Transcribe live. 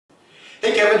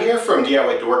Hey, Kevin here from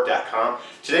DIYDork.com.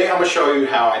 Today I'm going to show you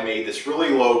how I made this really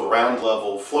low ground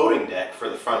level floating deck for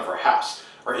the front of our house.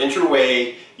 Our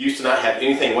entryway used to not have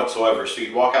anything whatsoever, so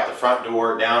you'd walk out the front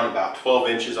door down about 12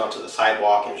 inches onto the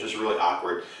sidewalk, and it was just really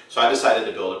awkward. So I decided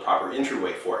to build a proper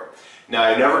entryway for it. Now,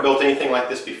 I've never built anything like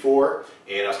this before,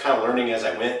 and I was kind of learning as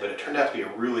I went, but it turned out to be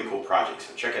a really cool project,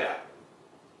 so check it out.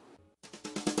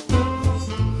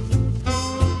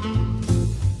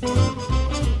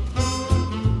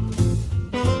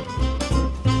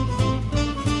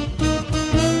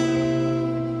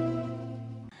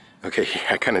 Okay,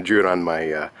 I kind of drew it on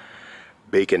my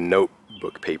bacon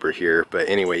notebook paper here, but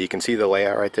anyway, you can see the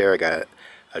layout right there. I got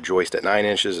a joist at 9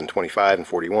 inches and 25 and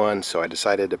 41, so I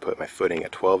decided to put my footing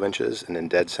at 12 inches and then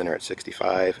dead center at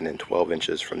 65 and then 12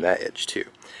 inches from that edge too.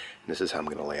 And this is how I'm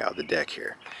going to lay out the deck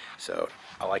here. So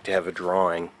I like to have a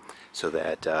drawing so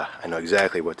that I know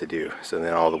exactly what to do. So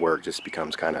then all the work just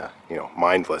becomes kind of,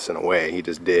 mindless in a way. You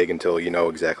just dig until you know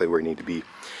exactly where you need to be.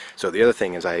 So the other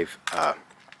thing is I've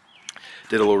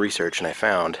did a little research and I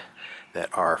found that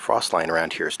our frost line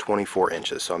around here is 24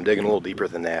 inches, so I'm digging a little deeper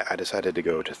than that. I decided to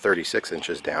go to 36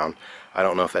 inches down. I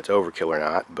don't know if that's overkill or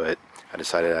not, but I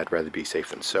decided I'd rather be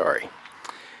safe than sorry. And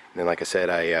then, like I said,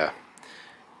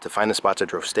 to find the spots, I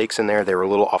drove stakes in there. They were a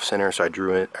little off center, so I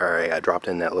dropped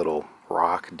in that little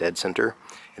rock dead center,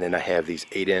 and then I have these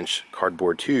 8-inch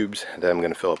cardboard tubes that I'm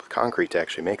going to fill up with concrete to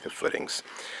actually make the footings.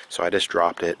 So I just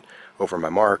dropped it over my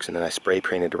marks, and then I spray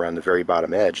painted around the very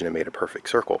bottom edge, and it made a perfect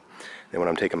circle. Then when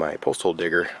I'm taking my post hole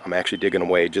digger, I'm actually digging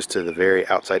away just to the very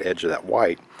outside edge of that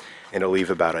white, and it'll leave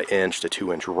about an inch to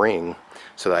 2-inch ring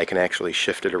so that I can actually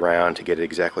shift it around to get it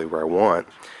exactly where I want,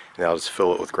 and I'll just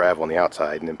fill it with gravel on the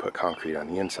outside and then put concrete on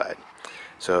the inside.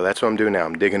 So that's what I'm doing now.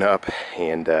 I'm digging up,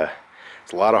 and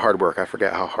it's a lot of hard work. I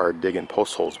forgot how hard digging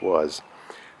post holes was,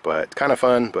 but kind of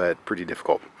fun, but pretty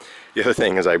difficult. The other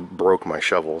thing is I broke my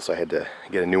shovel, so I had to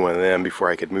get a new one of them before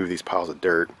I could move these piles of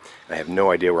dirt. I have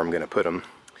no idea where I'm going to put them.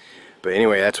 But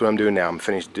anyway, that's what I'm doing now. I'm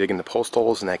finished digging the post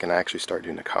holes, and I can actually start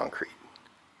doing the concrete.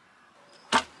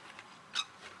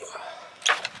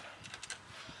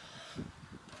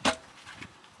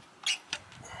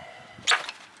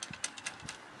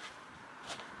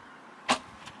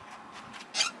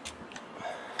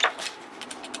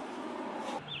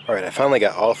 Alright, I finally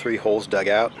got all 3 holes dug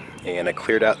out, and I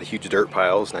cleared out the huge dirt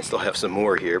piles, and I still have some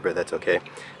more here, but that's okay.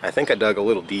 I think I dug a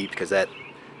little deep because that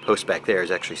post back there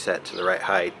is actually set to the right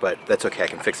height, but that's okay, I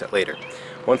can fix that later.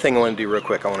 One thing I want to do real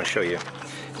quick, I want to show you,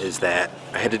 is that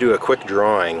I had to do a quick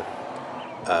drawing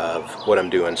of what I'm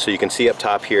doing. So you can see up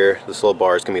top here, this little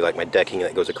bar is going to be like my decking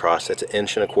that goes across. That's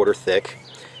 1.25 inches thick.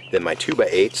 Then my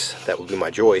 2x8s, that will be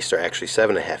my joists, are actually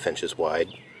 7.5 inches wide.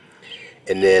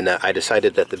 And then I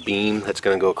decided that the beam that's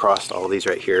going to go across all of these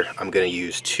right here, I'm going to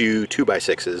use 2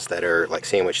 2x6s that are like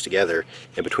sandwiched together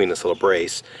in between this little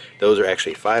brace. Those are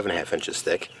actually 5.5 inches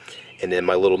thick. And then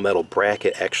my little metal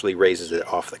bracket actually raises it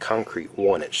off the concrete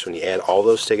 1 inch. So when you add all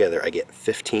those together, I get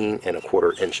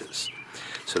 15.25 inches.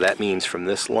 So that means from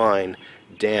this line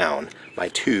down, my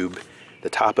tube, the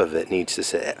top of it needs to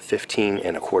sit at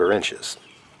 15.25 inches.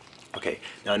 Okay,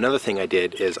 now another thing I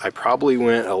did is I probably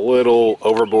went a little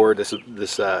overboard.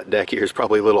 This deck here is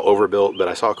probably a little overbuilt, but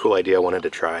I saw a cool idea I wanted to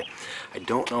try. I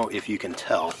don't know if you can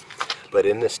tell, but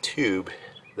in this tube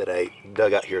that I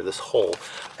dug out here, this hole,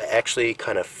 I actually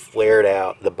kind of flared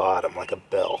out the bottom like a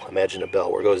bell. Imagine a bell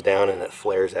where it goes down and it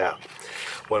flares out.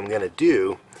 What I'm going to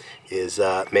do is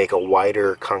make a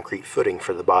wider concrete footing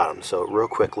for the bottom. So real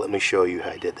quick, let me show you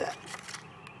how I did that.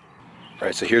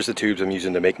 Alright, so here's the tubes I'm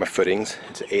using to make my footings.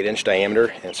 It's an 8-inch diameter,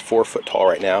 and it's 4 foot tall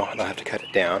right now, and I'll have to cut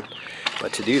it down.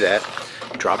 But to do that,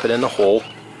 drop it in the hole,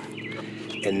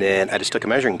 and then I just took a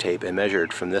measuring tape and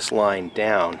measured from this line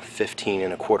down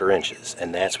 15.25 inches,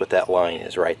 and that's what that line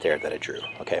is right there that I drew.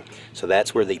 Okay, so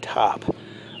that's where the top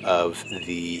of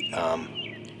the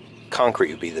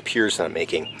concrete would be, the piers that I'm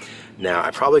making. Now,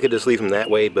 I probably could just leave them that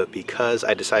way, but because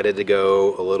I decided to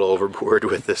go a little overboard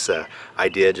with this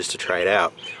idea just to try it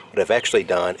out, what I've actually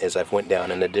done is I've went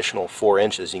down an additional 4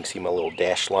 inches. You can see my little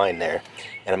dashed line there,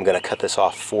 and I'm going to cut this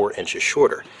off 4 inches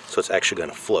shorter, so it's actually going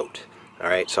to float.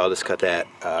 Alright, so I'll just cut that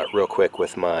real quick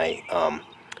with my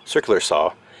circular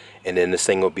saw, and then this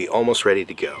thing will be almost ready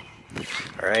to go.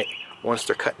 Alright, once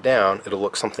they're cut down, it'll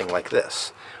look something like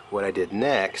this. What I did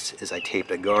next is I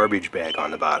taped a garbage bag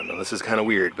on the bottom. Now this is kind of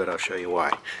weird, but I'll show you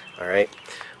why. Alright,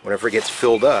 whenever it gets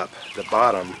filled up, the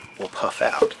bottom will puff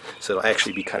out. So it'll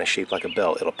actually be kind of shaped like a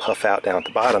bell. It'll puff out down at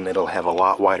the bottom. It'll have a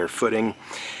lot wider footing.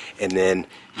 And then,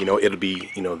 it'll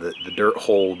be, the dirt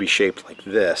hole will be shaped like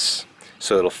this.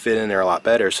 so it'll fit in there a lot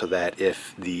better, so that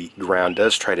if the ground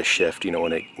does try to shift, you know,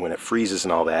 when it freezes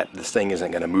and all that, this thing isn't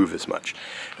going to move as much.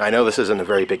 Now, I know this isn't a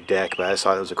very big deck, but I just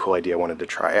thought it was a cool idea I wanted to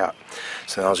try out.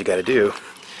 So now all you got to do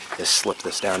is slip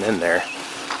this down in there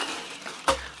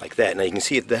like that. Now you can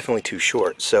see it's definitely too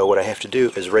short, so what I have to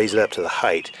do is raise it up to the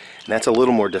height, and that's a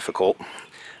little more difficult,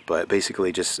 but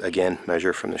basically just again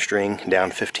measure from the string down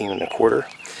 15 1/4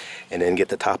 and then get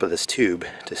the top of this tube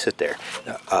to sit there.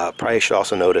 Probably should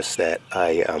also notice that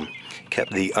I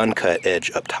kept the uncut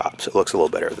edge up top, so it looks a little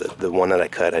better. The one that I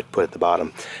cut, I put at the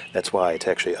bottom. That's why it's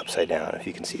actually upside down, if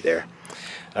you can see there.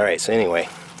 Alright, so anyway,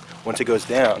 once it goes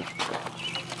down,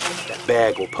 that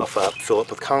bag will puff up, fill up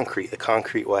with concrete. The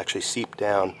concrete will actually seep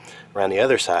down around the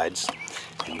other sides,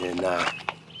 and then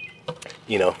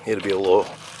you know, it'll be a little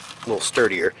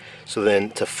sturdier. So then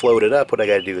to float it up, what I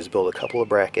got to do is build a couple of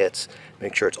brackets,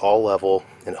 make sure it's all level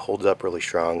and it holds up really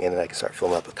strong, and then I can start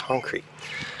filling up with concrete.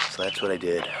 So that's what I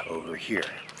did over here.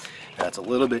 Now it's a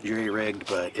little bit jerry-rigged,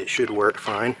 but it should work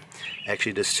fine. I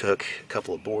actually just took a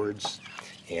couple of boards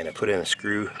and I put in a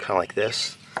screw kind of like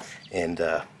this, and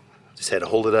just had to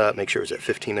hold it up, make sure it was at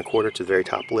 15 1/4 to the very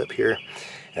top lip here.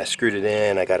 And I screwed it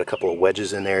in. I got a couple of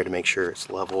wedges in there to make sure it's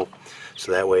level,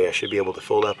 so that way I should be able to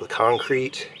fill it up with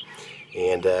concrete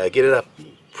and get it up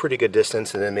pretty good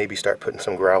distance, and then maybe start putting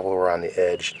some gravel around the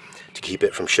edge to keep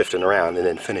it from shifting around, and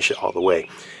then finish it all the way.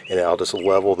 And then I'll just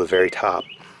level the very top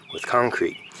with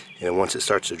concrete. And once it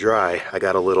starts to dry, I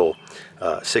got a little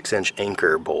 6-inch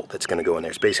anchor bolt that's going to go in there.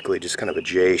 It's basically just kind of a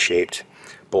J-shaped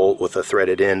bolt with a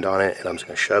threaded end on it, and I'm just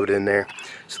going to shove it in there,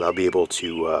 so I'll be able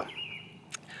to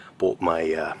bolt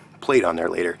my plate on there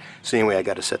later. So anyway, I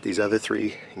got to set these other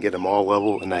three and get them all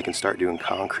level, and I can start doing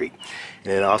concrete.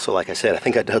 And then also, like I said, I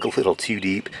think I dug a little too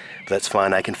deep, but that's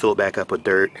fine. I can fill it back up with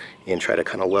dirt and try to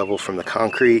kind of level from the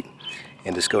concrete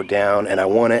and just go down. And I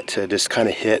want it to just kind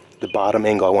of hit the bottom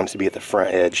angle. I want it to be at the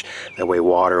front edge. That way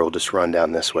water will just run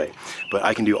down this way. But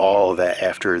I can do all of that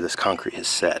after this concrete is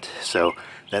set. So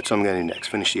that's what I'm going to do next.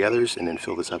 Finish the others and then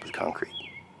fill this up with concrete.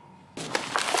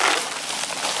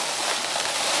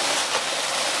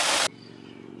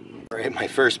 Alright, my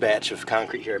first batch of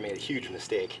concrete here, I made a huge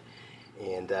mistake.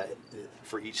 And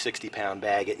for each 60-pound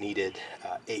bag it needed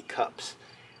 8 cups.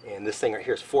 And this thing right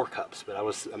here is 4 cups, but I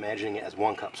was imagining it as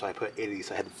 1 cup, so I put 8 of these,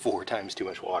 so I had 4 times too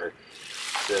much water.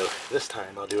 So this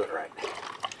time I'll do it right.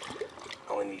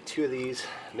 I only need 2 of these,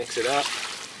 mix it up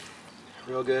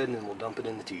real good, and then we'll dump it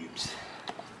in the tubes.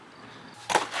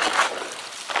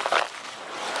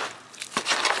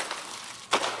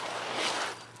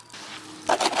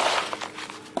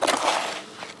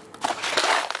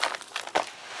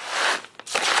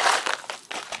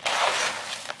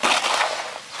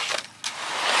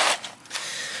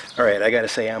 Alright, I gotta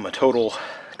say I'm a total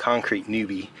concrete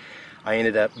newbie. I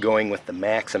ended up going with the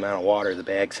max amount of water the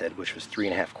bag said, which was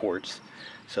 3.5 quarts.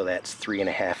 So that's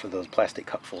 3.5 of those plastic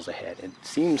cupfuls I had. It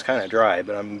seems kind of dry,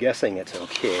 but I'm guessing it's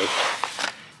okay.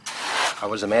 I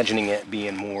was imagining it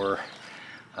being more,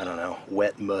 I don't know,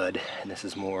 wet mud, and this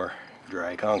is more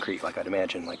dry concrete, like I'd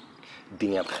imagine, like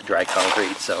damp, dry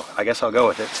concrete. So I guess I'll go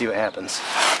with it, see what happens.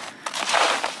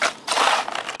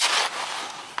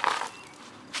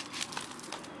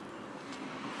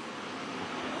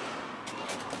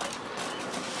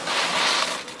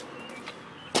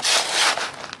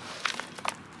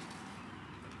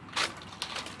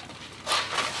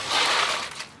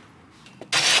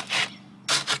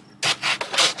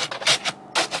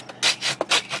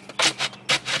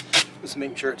 Just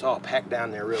making sure it's all packed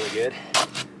down there really good.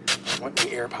 Don't want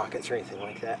any air pockets or anything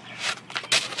like that.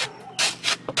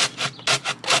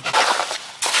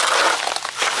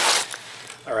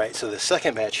 Alright, so the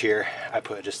second batch here, I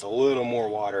put just a little more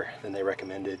water than they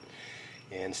recommended.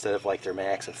 And instead of like their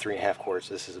max of 3.5 quarts,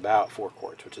 this is about 4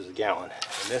 quarts, which is a gallon.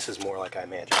 And this is more like I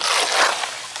imagined.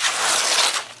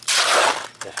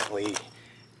 Definitely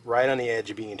right on the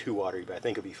edge of being too watery, but I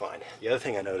think it'll be fine. The other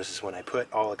thing I noticed is when I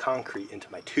put all the concrete into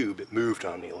my tube, it moved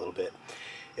on me a little bit.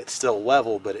 It's still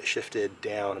level, but it shifted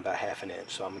down about 1/2 inch.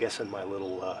 So I'm guessing my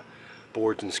little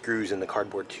boards and screws in the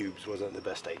cardboard tubes wasn't the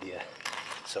best idea.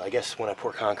 So I guess when I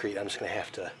pour concrete, I'm just going to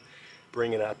have to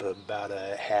bring it up about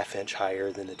a 1/2 inch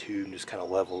higher than the tube and just kind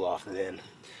of level off then.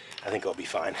 I think I'll be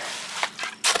fine.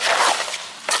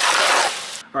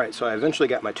 Alright, so I eventually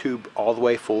got my tube all the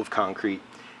way full of concrete.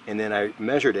 And then I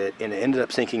measured it, and it ended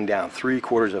up sinking down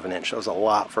 3/4 of an inch. That was a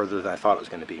lot further than I thought it was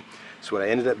going to be. So what I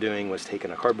ended up doing was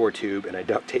taking a cardboard tube and I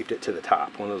duct taped it to the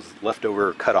top, one of those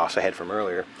leftover cutoffs I had from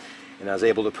earlier. And I was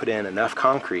able to put in enough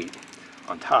concrete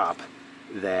on top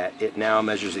that it now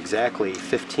measures exactly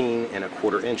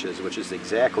 15.25 inches, which is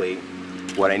exactly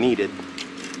what I needed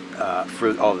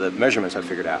for all the measurements I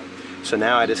figured out. So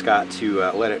now I just got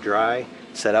to let it dry,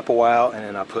 set up a while, and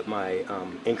then I'll put my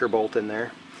anchor bolt in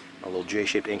there, a little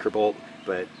J-shaped anchor bolt,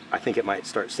 but I think it might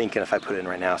start sinking if I put it in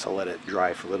right now, so I'll let it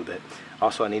dry for a little bit.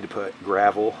 Also, I need to put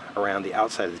gravel around the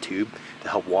outside of the tube to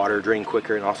help water drain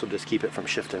quicker and also just keep it from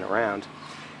shifting around.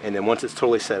 And then once it's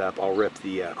totally set up, I'll rip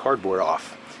the cardboard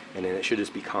off, and then it should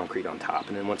just be concrete on top.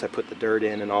 And then once I put the dirt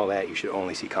in and all that, you should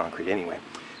only see concrete anyway.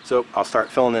 So I'll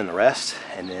start filling in the rest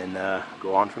and then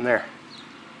go on from there.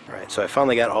 Alright, so I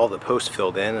finally got all the posts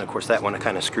filled in, and of course that one I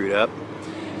kind of screwed up.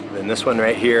 Then this one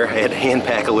right here, I had to hand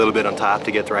pack a little bit on top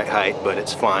to get the right height, but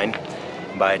it's fine.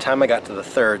 By the time I got to the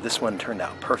third, this one turned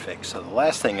out perfect. So the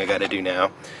last thing I got to do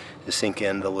now is sink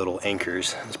in the little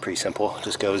anchors. It's pretty simple. It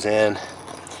just goes in,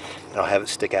 and I'll have it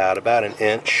stick out about an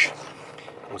inch.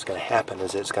 What's going to happen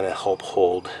is it's going to help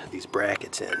hold these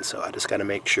brackets in. So I just got to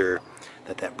make sure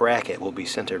that that bracket will be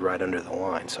centered right under the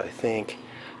line. So I think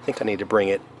I need to bring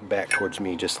it back towards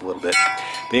me just a little bit.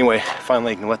 But anyway,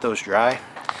 finally I can let those dry,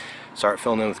 start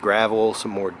filling in with gravel,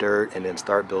 some more dirt, and then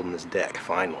start building this deck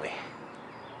finally.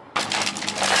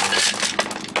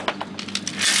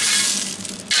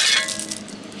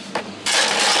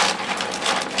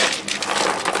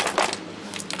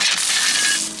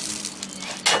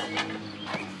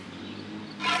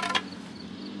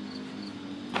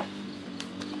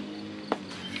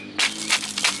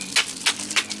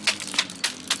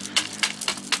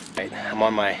 I'm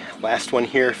on my last one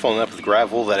here, filling up with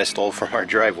gravel that I stole from our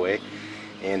driveway,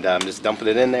 and I'm just dumping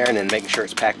it in there and then making sure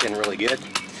it's packed in really good.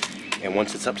 And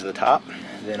once it's up to the top,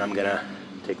 then I'm gonna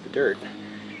take the dirt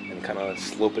and kind of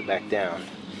slope it back down,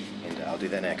 and I'll do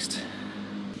that next.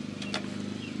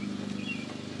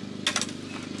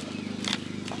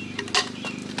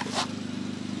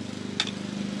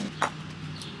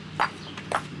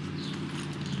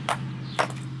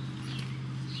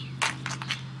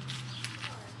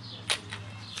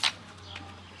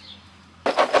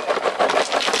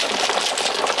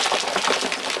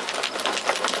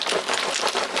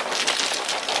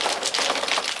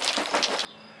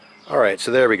 Alright,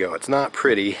 so there we go. It's not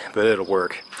pretty, but it'll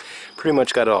work. Pretty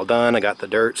much got it all done. I got the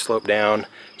dirt sloped down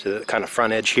to the kind of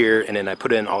front edge here, and then I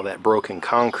put in all that broken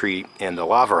concrete and the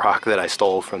lava rock that I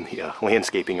stole from the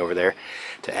landscaping over there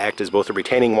to act as both a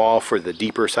retaining wall for the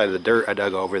deeper side of the dirt I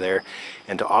dug over there,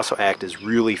 and to also act as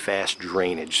really fast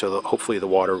drainage, so that hopefully the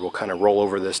water will kind of roll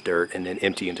over this dirt and then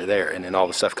empty into there, and then all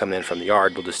the stuff coming in from the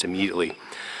yard will just immediately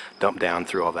dump down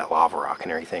through all that lava rock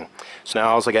and everything. So now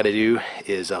all I got to do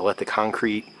is let the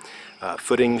concrete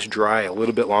footings dry a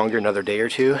little bit longer, another day or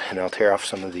two, and I'll tear off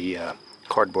some of the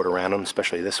cardboard around them,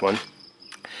 especially this one.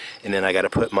 And then I got to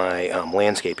put my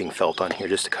landscaping felt on here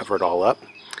just to cover it all up,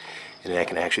 and then I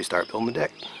can actually start building the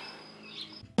deck.